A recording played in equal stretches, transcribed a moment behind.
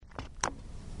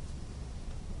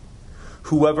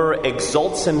Whoever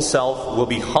exalts himself will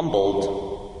be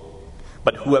humbled,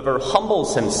 but whoever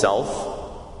humbles himself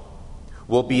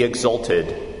will be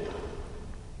exalted.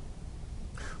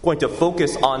 I'm going to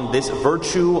focus on this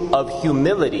virtue of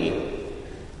humility.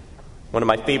 One of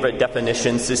my favorite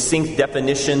definitions, succinct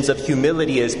definitions of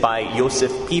humility, is by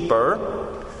Josef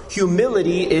Pieper.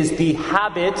 Humility is the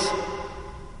habit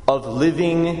of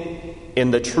living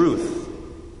in the truth.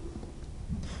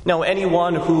 Now,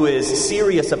 anyone who is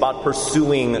serious about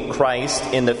pursuing Christ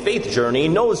in the faith journey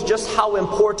knows just how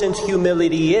important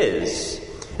humility is.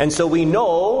 And so we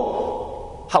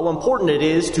know how important it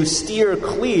is to steer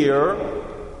clear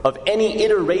of any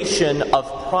iteration of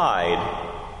pride.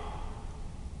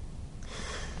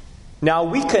 Now,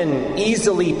 we can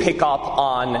easily pick up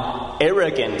on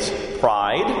arrogant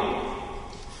pride.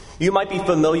 You might be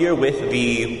familiar with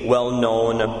the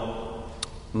well-known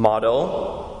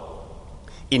motto,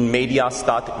 in media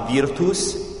stat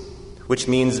virtus, which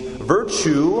means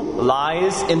virtue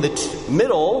lies in the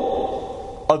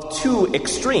middle of two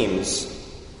extremes.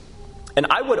 And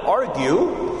I would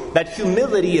argue that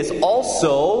humility is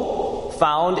also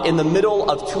found in the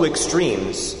middle of two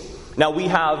extremes. Now, we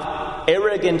have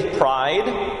arrogant pride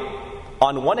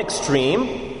on one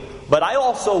extreme, but I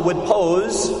also would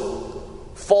pose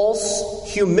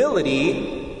false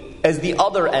humility as the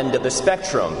other end of the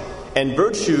spectrum. And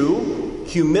virtue,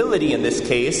 humility in this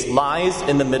case, lies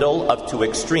in the middle of two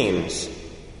extremes.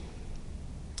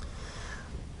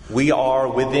 We are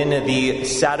within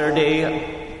the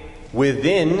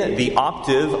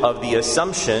octave of the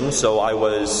Assumption, so I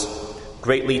was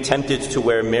greatly tempted to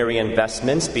wear Marian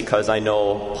vestments because I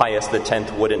know Pius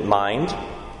X wouldn't mind.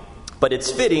 But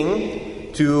it's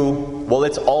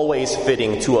always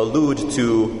fitting to allude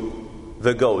to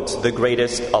the goat, the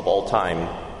greatest of all time.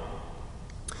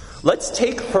 Let's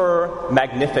take her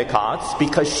Magnificat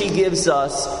because she gives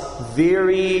us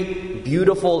very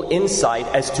beautiful insight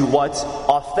as to what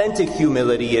authentic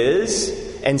humility is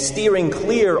and steering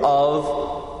clear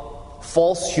of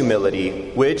false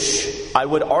humility, which I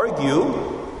would argue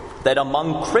that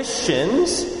among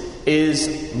Christians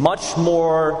is much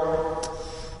more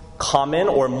common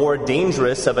or more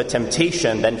dangerous of a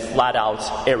temptation than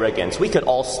flat-out arrogance. We could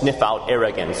all sniff out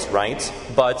arrogance, right?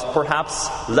 But perhaps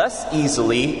less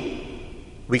easily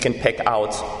we can pick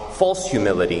out false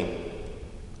humility.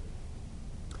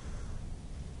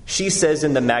 She says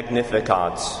in the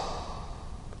Magnificat,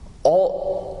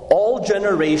 all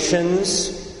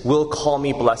generations will call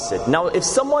me blessed. Now, if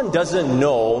someone doesn't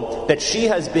know that she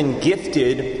has been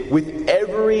gifted with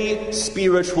every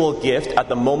spiritual gift at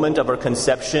the moment of her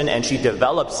conception and she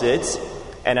develops it,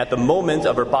 and at the moment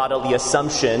of her bodily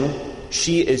assumption,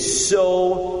 she is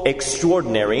so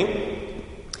extraordinary.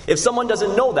 If someone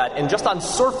doesn't know that, and just on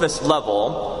surface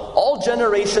level, all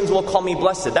generations will call me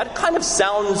blessed, that kind of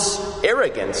sounds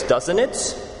arrogant, doesn't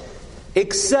it?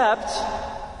 Except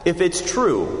if it's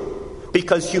true.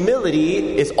 Because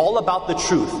humility is all about the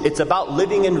truth. It's about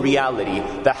living in reality,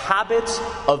 the habit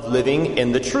of living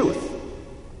in the truth.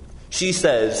 She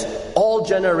says, all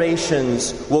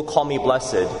generations will call me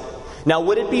blessed. Now,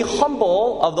 would it be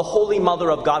humble of the Holy Mother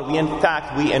of God? We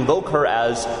invoke her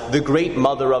as the great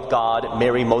Mother of God,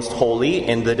 Mary Most Holy,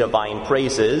 in the divine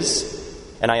praises.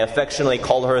 And I affectionately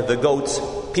call her the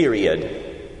goat,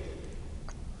 period.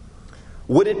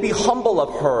 Would it be humble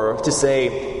of her to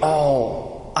say,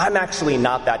 I'm actually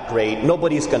not that great.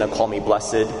 Nobody's going to call me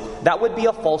blessed. That would be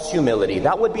a false humility.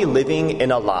 That would be living in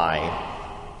a lie.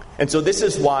 And so this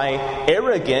is why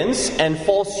arrogance and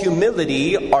false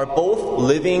humility are both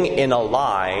living in a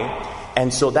lie.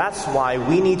 And so that's why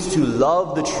we need to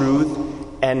love the truth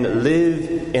and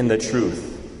live in the truth.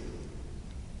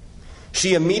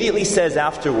 She immediately says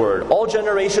afterward, all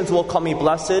generations will call me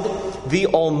blessed. The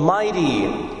Almighty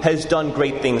has done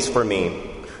great things for me.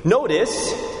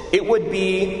 Notice, it would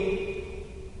be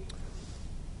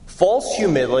false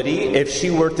humility if she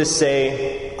were to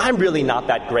say, I'm really not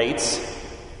that great.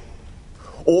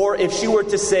 Or if she were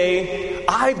to say,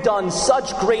 I've done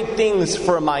such great things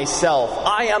for myself.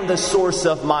 I am the source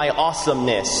of my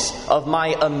awesomeness, of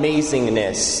my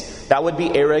amazingness. That would be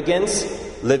arrogance,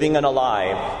 living in a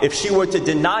lie. If she were to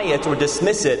deny it or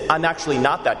dismiss it, I'm actually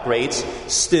not that great,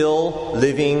 still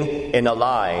living in a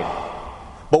lie.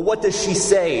 But what does she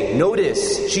say?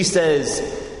 Notice, she says,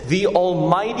 the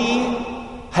Almighty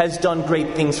has done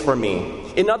great things for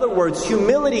me. In other words,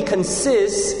 humility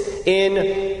consists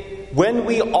in, when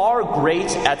we are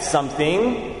great at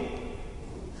something,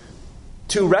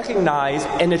 to recognize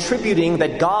and attributing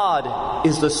that God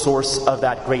is the source of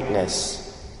that greatness.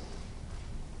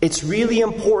 It's really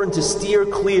important to steer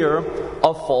clear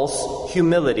of false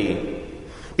humility.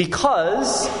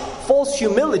 Because false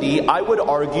humility, I would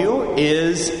argue,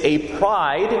 is a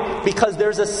pride because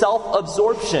there's a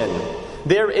self-absorption.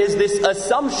 There is this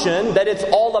assumption that it's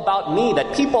all about me,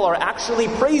 that people are actually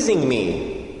praising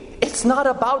me. It's not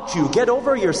about you. Get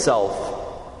over yourself.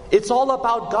 It's all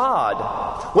about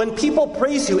God. When people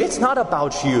praise you, it's not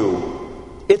about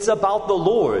you. It's about the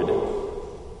Lord.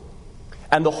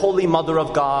 And the Holy Mother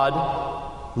of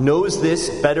God knows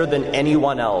this better than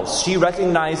anyone else. She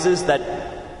recognizes that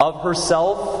of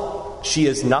herself, she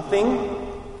is nothing,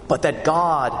 but that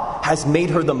God has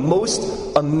made her the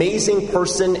most amazing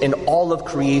person in all of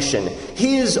creation.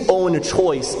 His own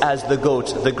choice as the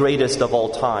goat, the greatest of all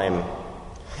time.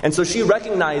 And so she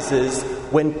recognizes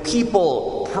when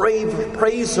people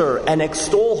praise her and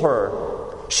extol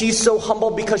her, she's so humble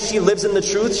because she lives in the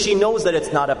truth. She knows that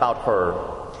it's not about her.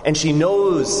 And she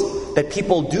knows that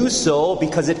people do so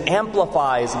because it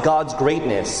amplifies God's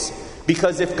greatness.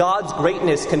 Because if God's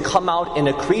greatness can come out in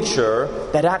a creature,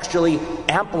 that actually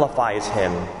amplifies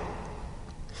him.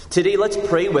 Today, let's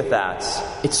pray with that.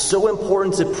 It's so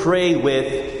important to pray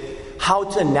with how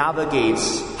to navigate,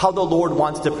 how the Lord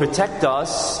wants to protect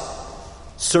us,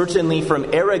 certainly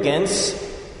from arrogance,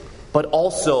 but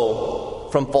also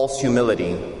from false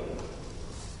humility.